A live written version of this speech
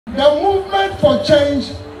The movement for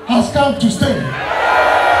change has come to stay.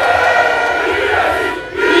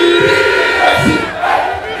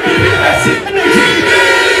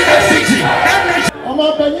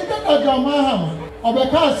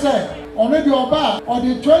 Obeka said, only the Oba or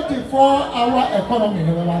the 24-hour economy.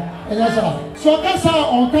 So Kasa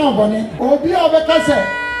on Kamboni, Obi Obeka said,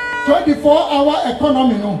 24-hour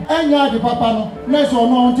economy no, enya the papa no, next or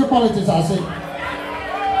no anti politics I say.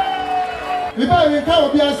 If I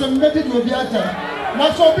can't be as a medic will be at them.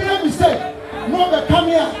 Now so be a mistake. No the come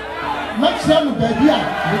here. Maximum baby.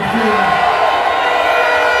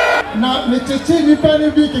 Now Mr. Stevie Penny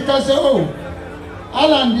Vicky can say, oh,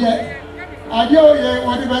 Alan dear. Adio ye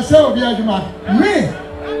wadi bese obi adwuma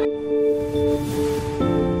me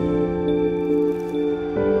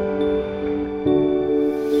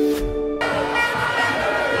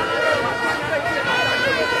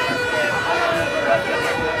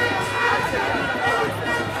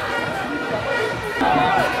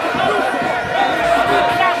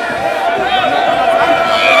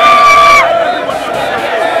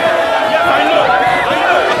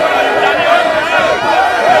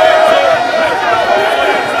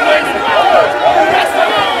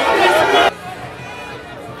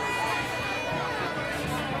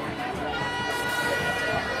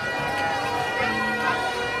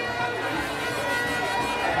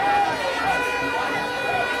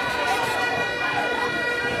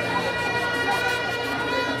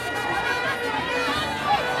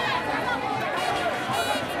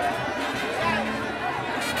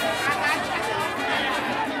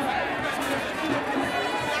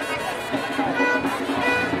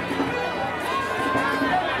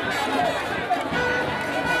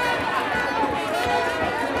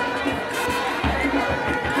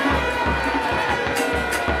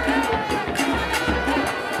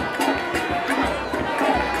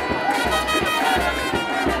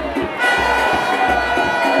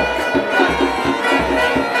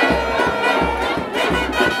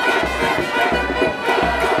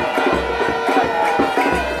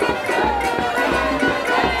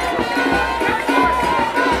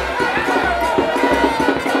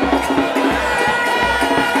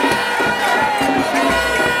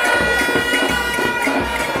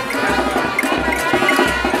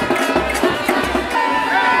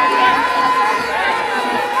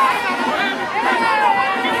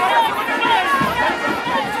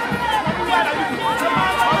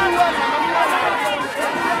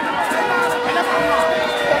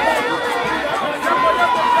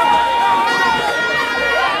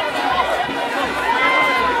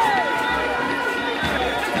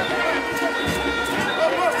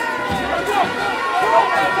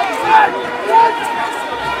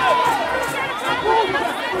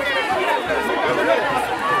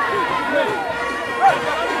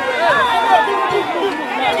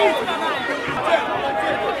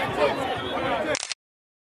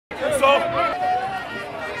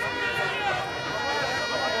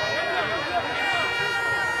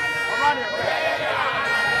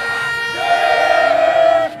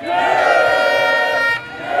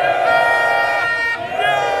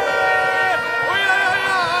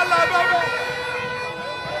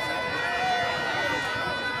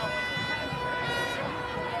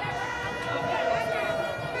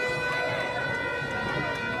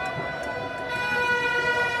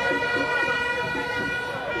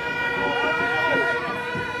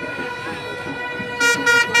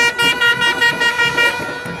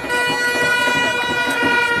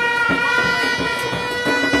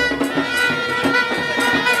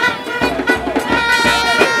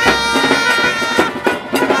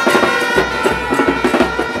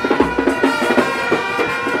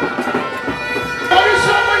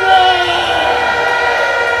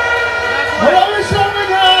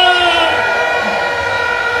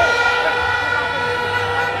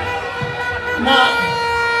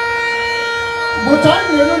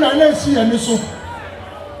see any so.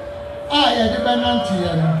 I had the bananti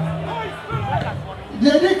and the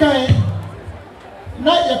other kind.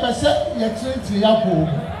 Not your percent, your trade, your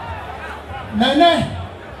Nana,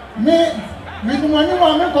 me, with money,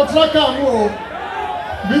 one contract.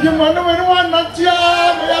 With the money, one not here, I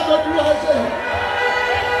have to do it.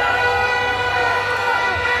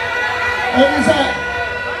 And he said,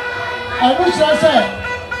 I wish I said,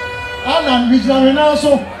 Alan, which are now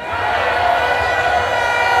so.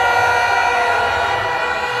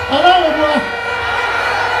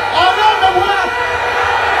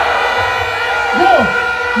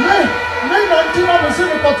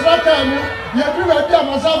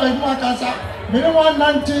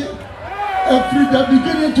 From the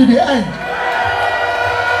beginning to the end.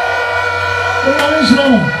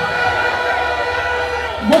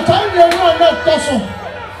 But I know that person.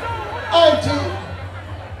 I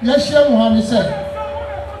yes, Muhammad said.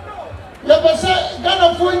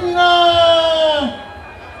 Ghana for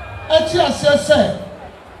said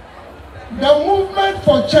the movement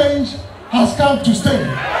for change has come to stay.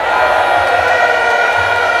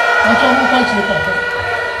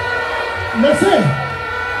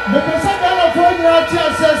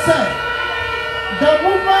 The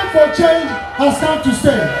movement for change has come to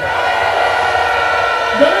stay.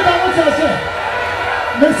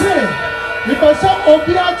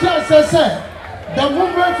 The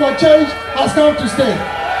movement for change has come to stay.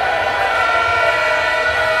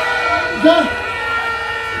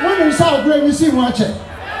 When you saw great, we see watch it.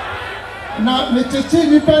 Now, Mr.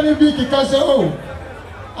 T. Penny Big because oh,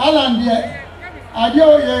 Alan, I do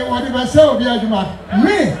whatever say,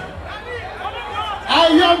 me. I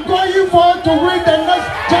am going forward to win the next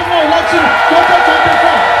general election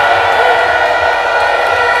 2024.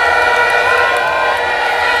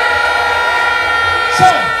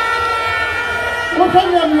 Come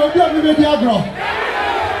here, you will be a media grow.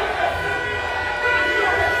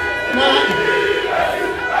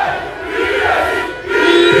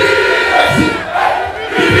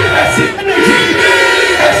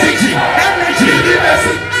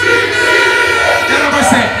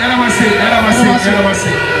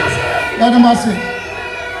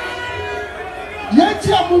 Yet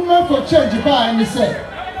your movement for change by and say,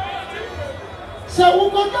 so we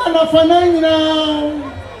got Ghana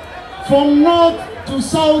now from north to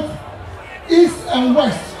south, east and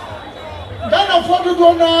west. Ghana for the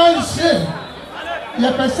go now is shame.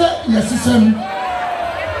 Yes, system.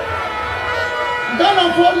 Ghana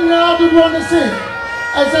for the now do want to say,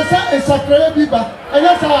 as I said, it's a crazy biba. And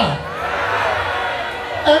yes,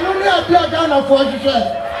 and only a Ghana for the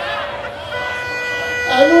fair.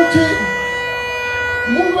 I want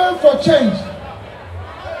movement for change.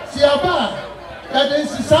 Siaba. That is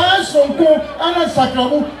science from Go and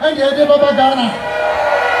Sacramento and the other Baba Ghana.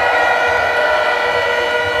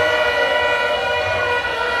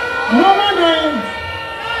 No man,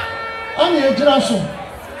 I'm a generation.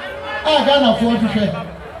 I Ghana for the fair.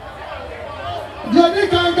 The other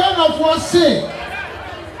Ghana for say,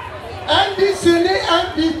 and this is the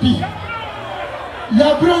MPP.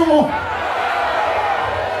 Yabramo.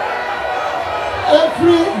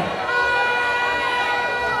 Every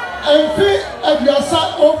and you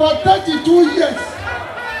are over 32 years.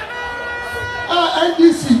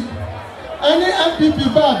 NDC, any MPP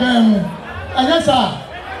bag, and yes,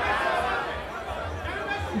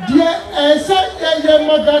 dear, and say, young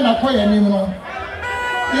Magana Koya anymore.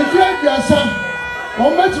 If you have your son,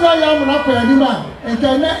 or much more young Nako anymore, and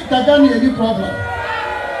can Tagani any problem.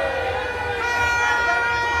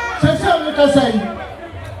 Say,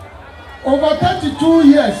 over 32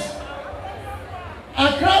 years.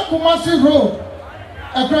 Accra Kumasi Road,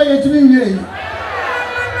 Accra Yetimi.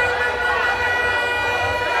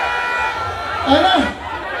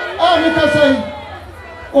 And because I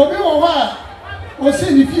Obi Wawa was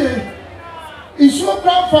in the field, is so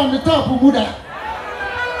proud from the top of Buddha.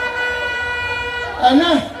 And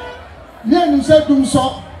then you said to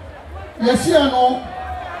so, yes, I know,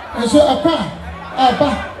 and so a pa,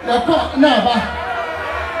 Naba.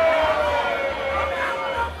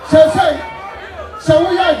 Say, so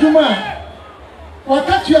we are Juma. What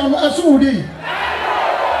catch you on a Sudi?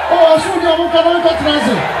 Oh, a Sudi, I won't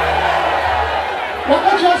translate. What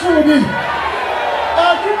catch you Sudi?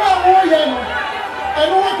 Juma Woyan. I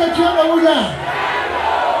don't want to tell you Woyan.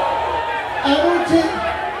 I don't think,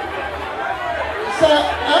 sir,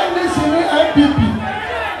 I'm listening MPP.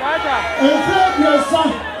 And third, your son.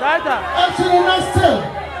 Actually, not still.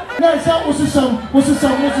 No, it's what's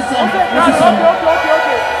the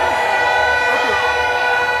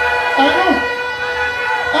I know.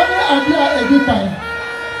 I'm a good time.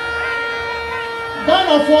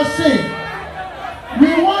 Ghana for say we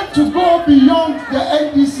want to go beyond the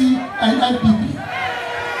NDC and MPP.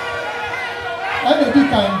 I'm a good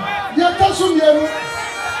time. They are touching you.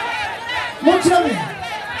 What tell me?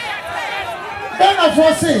 Ghana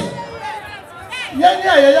for say,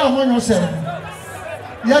 yeah, one yourself.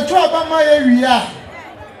 You try about my area.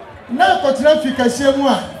 Now, got traffic, I say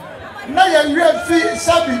more. Now you have free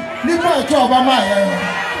Sabi, Nipa to Obama.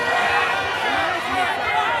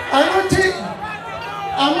 I don't think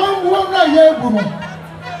among one year woman,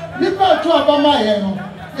 Nipa to Obama,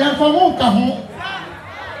 and from Monka.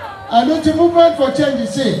 I don't think movement for change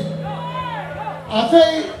is say. I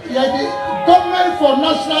think the government for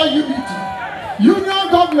national unity, union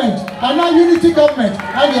government, and now unity government,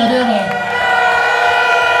 and the other.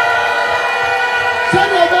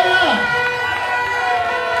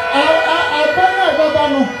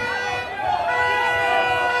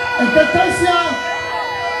 Enketesia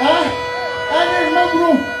any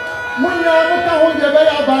member munya muka ho de be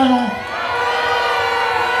ya ban no.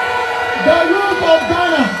 The youth of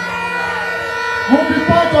Ghana will be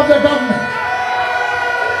part of the government.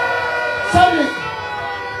 Sadly,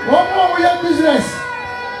 one more we have business.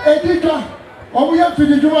 Edika, one we have to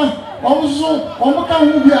do one so one can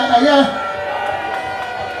be a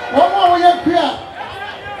one more we have clear.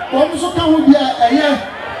 One so can be a year.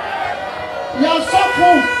 Ya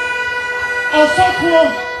suffer,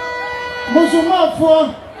 Musuma for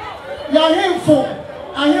ya himfo,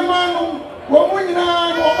 ahimanu. Womunina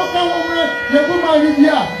omoka womre yeguma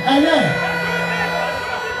libia ene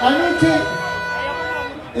anuti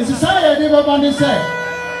isisaya de baba ni se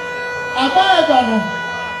ababa no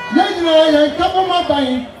yegyina ye kaboma ban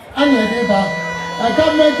ane de ba a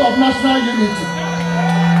government of national unity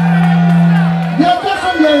ye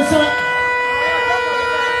person yensa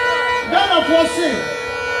Ghana for say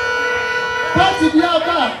party bia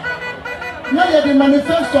ba na ye the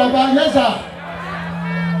manifesto ba yesa.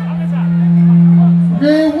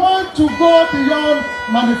 We want to go beyond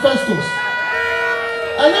manifestos.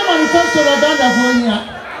 And the manifesto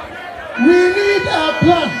we need a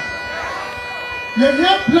plan. The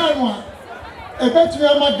new plan one.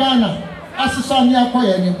 Ghana.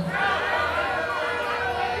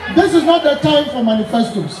 This is not the time for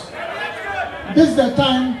manifestos. This is the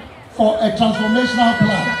time for a transformational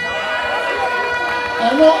plan. I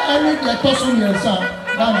know I need the person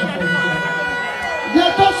Ghana for the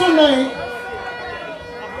person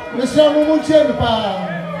Mr. Mumuche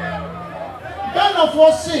Ghana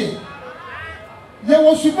for say there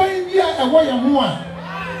was a baby a way of one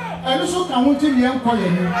and also come to the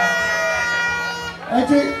employer. I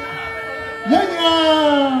think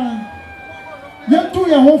young two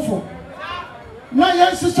young hopeful. Now,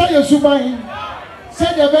 young sister, your subai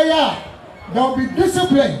said there will be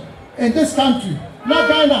discipline in this country. Not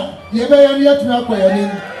Ghana, you better yet to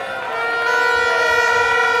acquire.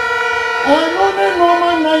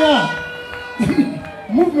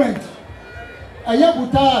 Movement.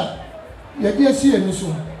 Ayabuta, ya dear see and so.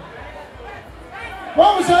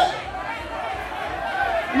 What was that?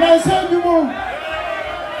 My son, you know,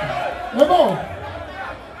 Nebo,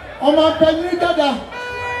 on my penny dada,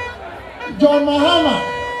 John Mahama,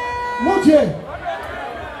 Mutie,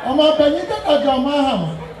 on my penny dada, John Mahama,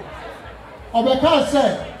 or the car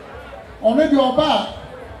said, or maybe your bar,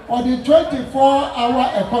 or the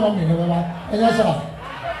 24-hour economy, and yes, sir.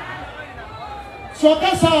 So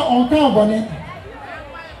kasa on kan boni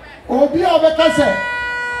obi obeka say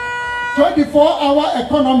 24-hour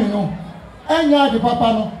economy no enya de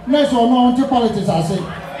papa no na so no on politics ase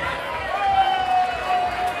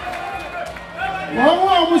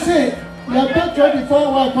wo say ya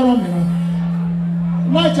 24-hour economy no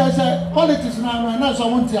na cha say politics na so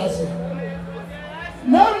won ti ase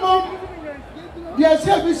na mom dia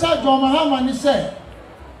say bi sa John Mahama ni say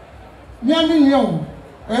mi ami ni o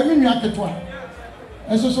emi ni aketwa.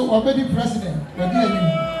 And so already president,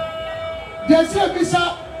 they say,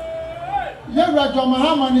 Bisa, Yara John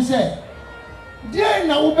Mahama said, Dear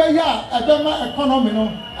Naubeya, a Dama economy,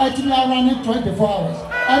 I think I run it 24 hours.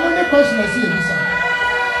 I only question I see Bisa.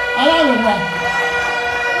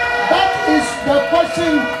 That is the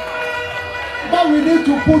question that we need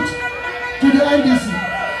to put to the NDC.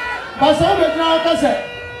 But some of the say,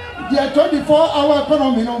 the 24-hour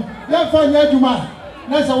economy, let's find Yajuma.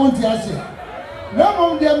 That's I want to say.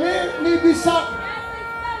 No, there may be some.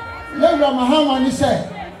 Let Mahama say,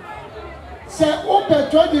 open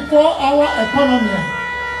 24-hour economy.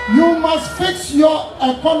 You must fix your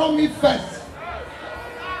economy first.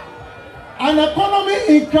 An economy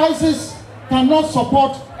in crisis cannot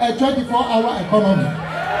support a 24-hour economy.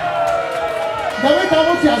 The way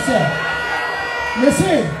I say, you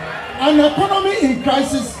see, an economy in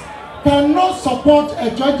crisis cannot support a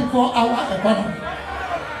 24-hour economy.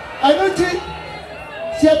 I don't think.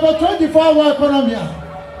 See, a 24-hour economy,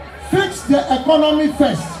 fix the economy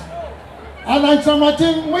first. And I'm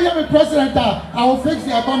saying, when I'm president, I will fix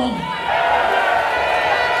the economy.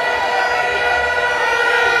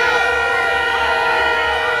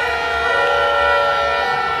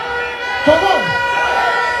 Come on.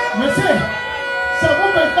 You see, so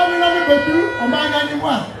when coming on the bedroom,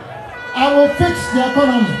 I will fix the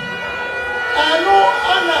economy. I know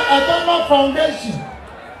under a Obama foundation.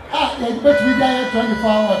 You bet we got a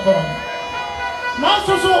 24-hour economy. Now,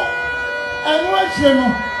 and what you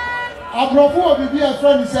know, Abravo will be a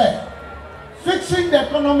friend said, fixing the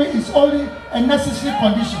economy is only a necessary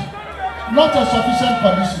condition, not a sufficient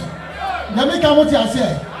condition. Let me come what you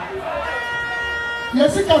say.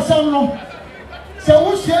 Yes, it can sound no. So,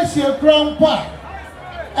 who says your crown part?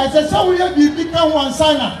 As a so we become one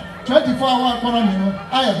signer 24-hour economy no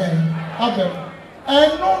again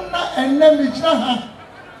and no and then we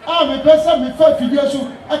I'm a person before video so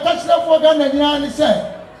I catch that for Ghana and say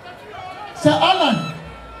Sir Alan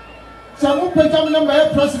Samu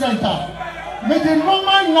Petam president me the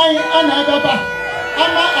normal 9 and Ababa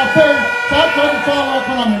ama affair 24-hour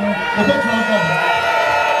economy the better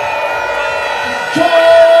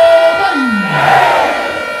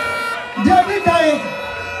David guy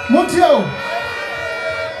Mutio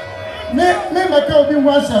me make obi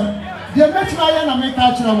wansam the met my na make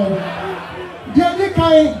culture mo David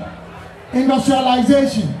guy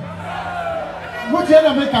industrialization Mutio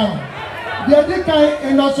na make am David guy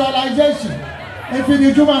industrialization if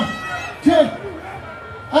you do ma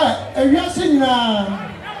ewiase nyina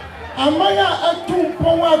amaya atum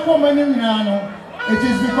pon akoma ni nyina no it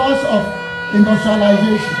is because of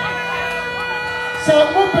industrialization. So,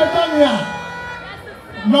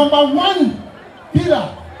 number 1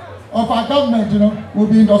 pillar of our government, will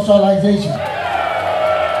be industrialization.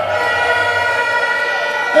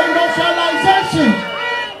 Industrialization,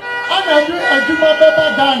 and I do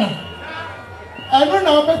Ghana. I don't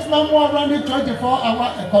know about my more around the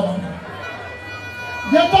 24-hour economy.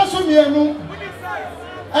 There doesn't be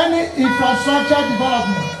any infrastructure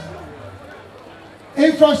development.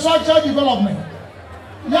 Infrastructure development.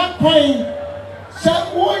 That point, say,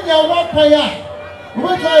 when you work for ya, we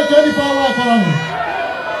try 24-hour economy.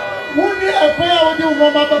 When you acquire with you,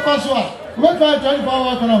 Mama Passoa, we try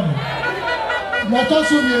 24-hour economy. There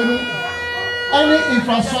doesn't be any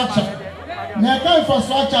infrastructure. There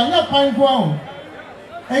infrastructure, not point ground.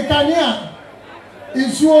 And Kenya,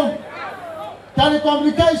 issue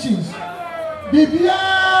telecommunications. Bibia,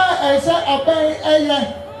 I say, I pay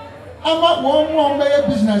I'm not one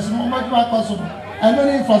business, no matter what possible. I know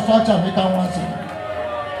infrastructure make one thing.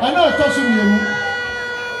 I know it doesn't mean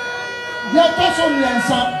you doesn't mean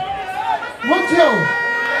some. What you?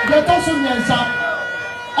 That doesn't mean some.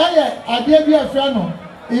 I gave you a friend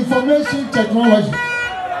information technology.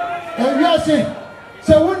 And we are saying,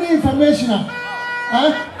 so what information?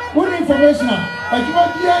 What information? I do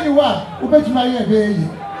not hear anyone who bet my baby.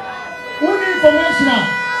 What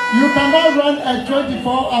information? You cannot run a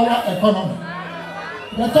 24-hour economy.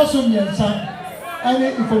 That doesn't mean any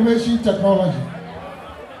information technology.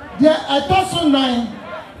 There doesn't mean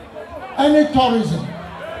any tourism.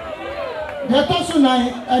 There doesn't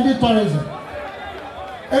mean any tourism.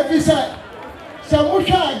 If you say,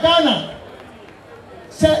 Samusha Ghana,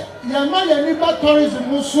 say, Yamaya Niba tourism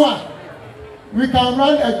Muswa, we can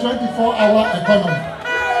run a 24-hour economy.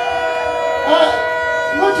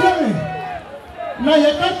 What do you mean? Now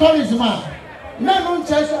you can't tourism. Now no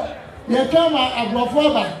church. You come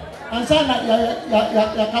abroad and say that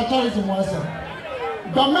you can tourism once.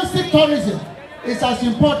 Domestic tourism is as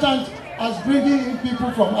important as bringing in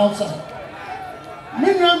people from outside.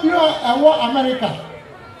 Many of you are America.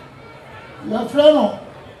 Your friend,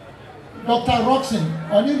 Dr. Roxin,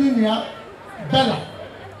 or Nidia Bella.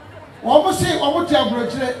 Almost say, almost your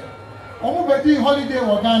brochure, almost be holiday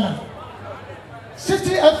or Ghana.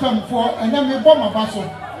 City FM for and then we bomb a vessel.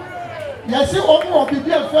 Yes, you almost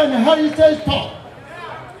be a friend and heritage talk.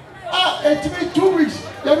 It's been 2 weeks.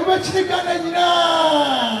 You're going to Ghana.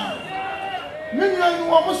 Many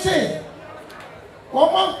almost say,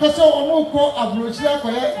 one person almost call a brochure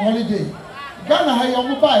for holiday. Ghana had your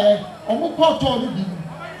mobile, almost part of it.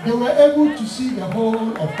 They were able to see the whole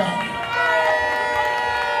of Ghana.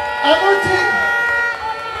 I don't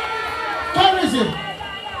think tourism.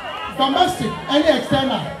 Domestic, any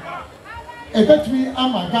external, a between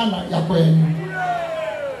Ama Ghana, Yakoyani.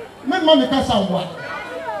 My mammy Cassandra,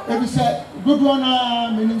 if you say, good one,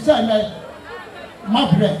 meaning say, my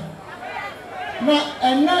bread. Now,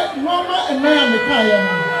 and normal and I am the Kaya.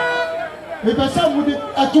 The person would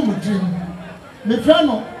a two dream.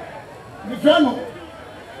 Mifrano,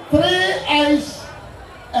 3 eyes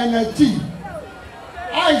and a tea.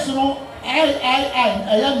 Eyes, no,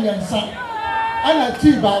 I am your son. And a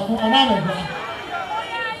tea bag and I'm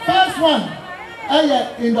first one,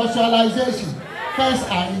 industrialization. First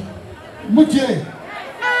eye, Mutier.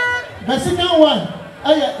 The second one,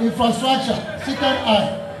 infrastructure. Second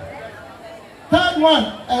eye. Third one,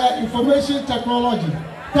 information technology.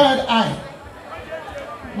 Third eye.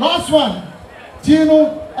 Last one,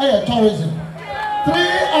 Tino, tourism. 3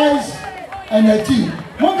 eyes and a tea.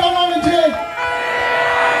 What come on with you?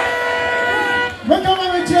 What come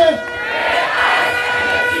on with you?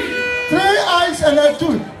 3 eyes and a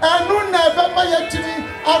tooth. And no never yet to me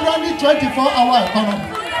around the 24-hour economy.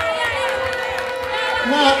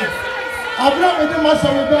 Now, I've not with the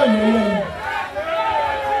master with them.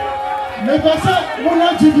 Me pesa muna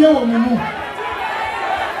jidie wo mu.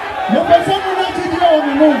 Me pesa muna jidie wo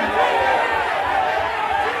mu.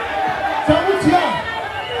 Samutia.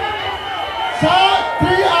 Sa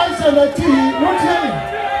 3 eyes and a T. Mutia me.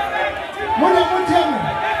 Muna mutia me.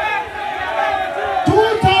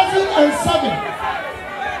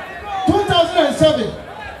 2007.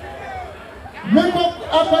 Make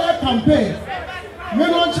up a campaign. Me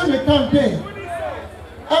launch a campaign.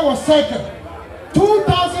 I was second.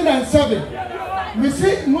 2007. We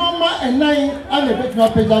see Norma and 9 and a bit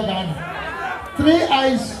of Ghana. 3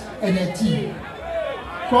 eyes and a T.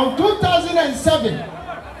 From 2007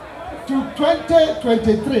 to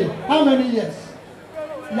 2023, how many years?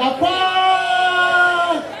 Yapa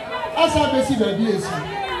as I see the BSC.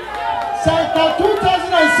 Since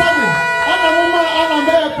 2007, I'm a woman, I'm a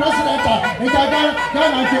mayor president in Ghana,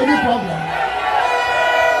 any problem.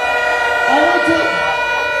 I want to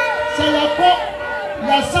say,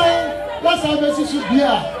 your sign, that's how this should be. I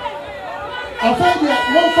find that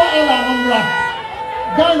one for Allah,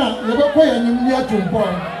 Ghana, you go pay and you need to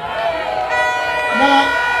born. Now,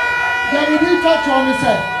 there will be touch on the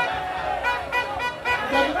set.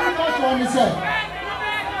 There will be touch on the set.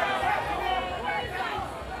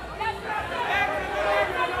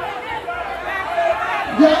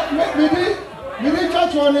 Yeah, we did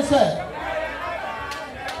touch on the set.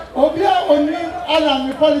 Obia only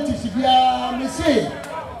alarm politics, me say,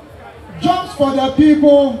 jobs for the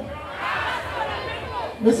people.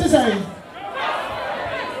 Mrs. Say,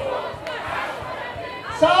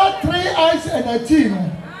 so 3 eyes and a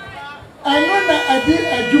team. And when I did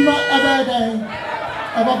a Juma ever day,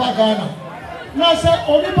 about Ghana. Now, say,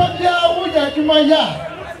 only Pabia would a Juma ya.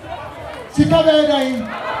 Sikabe day,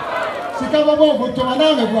 Sikaba go to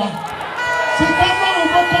Manama. Sikaba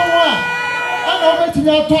go to one. And over to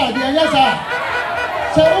your toy, dear, yes, sir.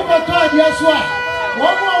 So, over to yes, sir.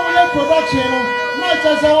 One more production, not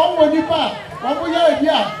as a one nipa, one more year,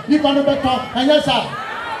 you can better, and yes, sir.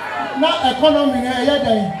 Not economy, a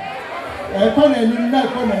day. Economy,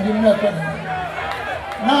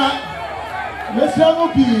 now, Mr.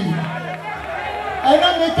 Mupi, and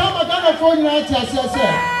then they come again for United States.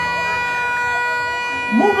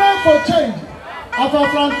 Movement for change.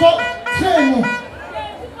 Afranfanto train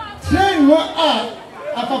what are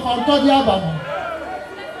Afranfanto Diabano.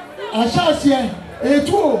 I shall say a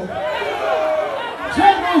tool.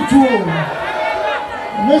 Train tool.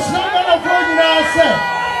 Mr. Gana said.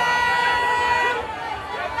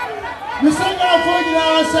 Mr.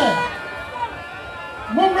 Gana said.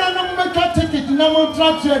 Mumra no make a ticket, no more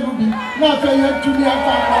traction will be not for you to be a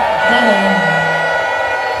family.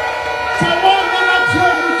 Someone never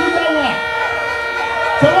train to the one.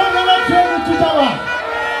 Someone never train to the one.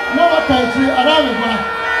 No country around the one.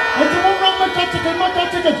 And the woman make a ticket, make a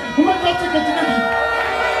ticket, make a ticket to me.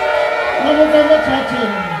 No one never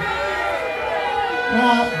traction.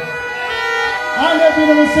 Now, I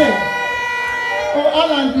never say, oh,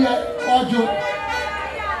 Alan, dear, or Joe.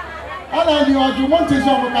 Alan, you are to Montes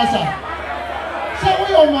of Casa. Say,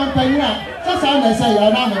 we are Montpellier, just as I say,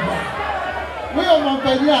 I am. We are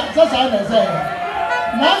Montpellier, just as I say.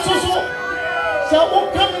 Now, so,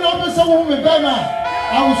 what coming up with someone with Bema?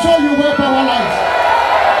 I will show you where power lies.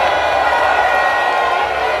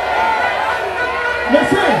 Let's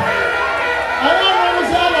see. I don't know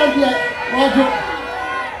what's Alan yet, Roger.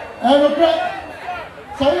 I regret.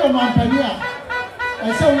 So, we are Montpellier,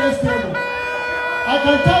 and so we are stable. I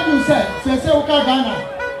can tell you, sir, Ghana,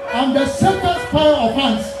 I'm the safest pair of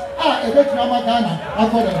hands. A bit Rama Ghana,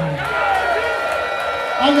 accordingly.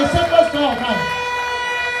 I'm the safest pair of hands.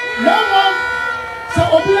 No one, so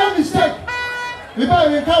be a mistake. If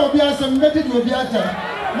I can't be as a medic will be at them.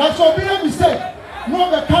 Now, so be a mistake. No,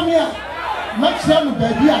 but come here. Maximum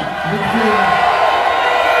baby.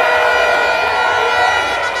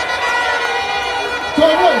 So,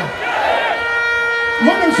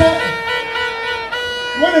 what you say?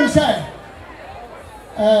 When you say,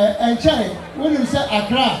 and Chai, when you say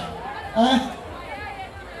Accra,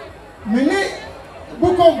 many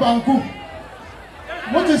book of Banku,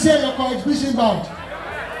 what you say your exhibition bout?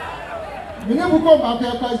 Many book of Banku,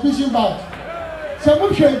 your exhibition bout. So,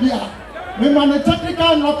 what should be a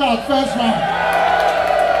technical knockout first round?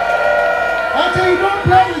 I tell you, don't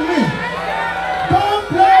play with me. Don't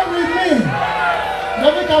play with me.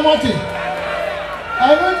 Never come at it. I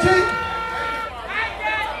don't think.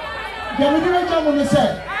 The Minister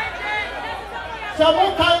said,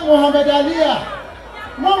 Samukai Muhammad Ali,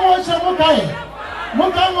 Momo Samukai,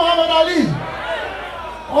 Mukai Muhammad Ali,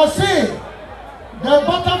 or say the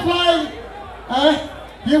butterfly,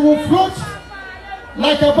 he will float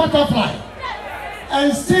like a butterfly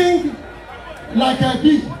and sting like a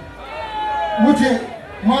bee. Muti,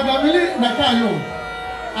 Madamili Nakayo.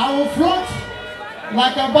 I will float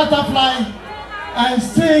like a butterfly and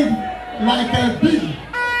sing like a bee.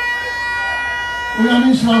 We are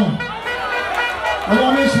Islam. We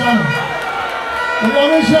are Islam. We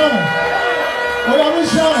are Islam. We are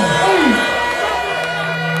Islam.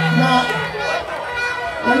 Now,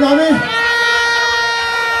 when I'm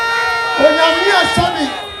here, Sunny,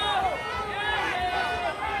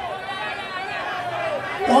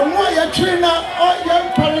 or no, your trainer or young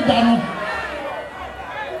Paradano,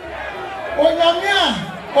 or Yamia,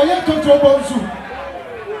 or your control soup.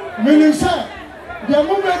 Meaning, sir, the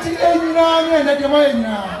moment you ain't and the mind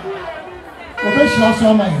now. Professional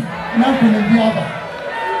Samai, nothing in the other.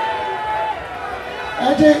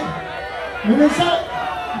 I think, Minister,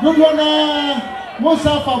 good one,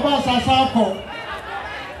 Mosa Fabasa Sako,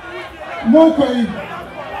 Mokoi,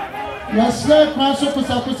 your slave master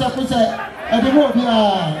Kusa, and the Mobia.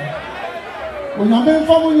 When I'm in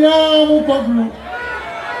Famuya, Mokoglu,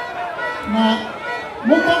 now,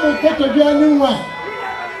 Mokamu Koto Janua,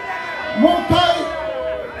 Mokai,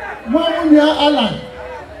 Mamuya Alan.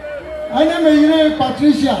 I am a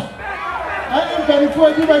Patricia. I am very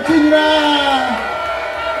for Divatina.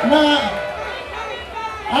 Now,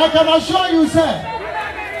 I can assure you, sir,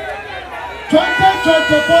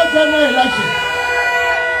 2024 general election,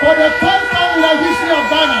 for the first time in the history of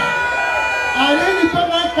Ghana, an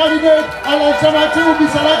independent candidate, Alex will be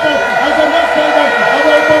selected as the next president of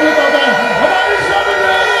the Republic of Ghana.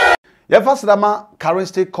 Your first Dama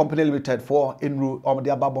Currency Company Limited for Inru or the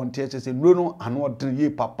Ababon Teachers in Runo and what 3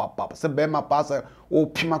 years papa. Sebema Pasa or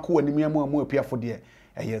Pimaku and Miamu and Moapia for dear.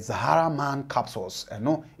 A Zahara man capsules and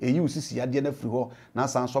no a UCC Yadian Friho,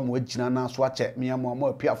 Nasan some Wejina Swatch, Miamu and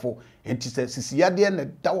Moapia for and she says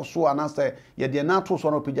Yadian that was so an answer Yadianato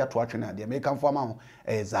son of Pija to Achina, the American farmer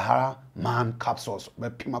a Zahara man capsules by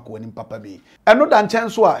Pimaku and Papa B. And no than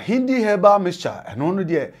Chancellor Hindi herbal mixture and only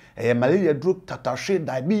dear a malaria drug tatashe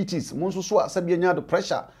diabetes, Monsusua Sabiana the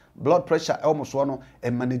pressure. Blood pressure almost one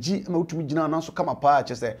and manage multimigina so come apart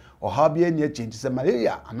just say or hobby near change say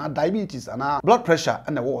malaria and diabetes and blood pressure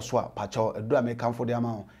and the war swap patcho a do American for the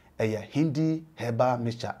amount a Hindi herbal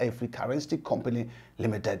mixture every currency company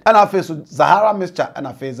limited and I face Zahara mixture and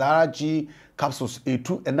I face Zahara G capsules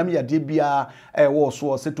A2 and Namia Debia a war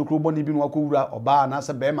swap set to Kruboni Binwakura or bar and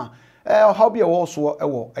answer Bema hobby a war swap a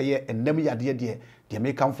war a year and Namia dear the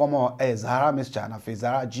American former a Zahara mixture and I face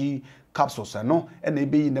Zahara G capsules no and they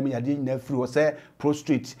be in the yadi na free say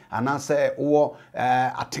prostrate and answer or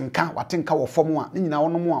atinka watinka wo form one nyina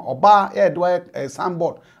wono mu a oba e do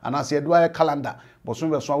sandboard and as e do calendar but so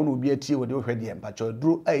we so no be atie we de hwede e mpacho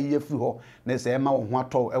duru aye free ho na say ma wo ho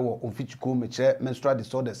ato e wo onfichiko mechire menstrual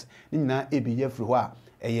disorders nyina e be ye free ho a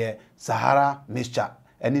eye Sahara mixture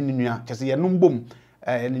eni nua kese ye numbom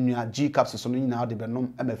eni nua G capsules no nyina de be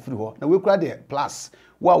nom e ma free ho na we kura de plus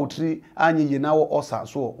wa utri anye ye na wo osa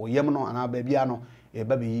so oyem no ana ba bia no e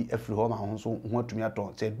ba be afiri ho ma ho so ho atumi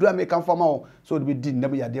ato se du American farmer wo so de be di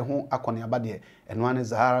ndem yade ho akone aba de eno ane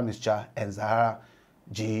Zahara mixture and Zahara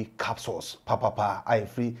G capsules papa I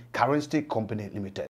free currency company limited.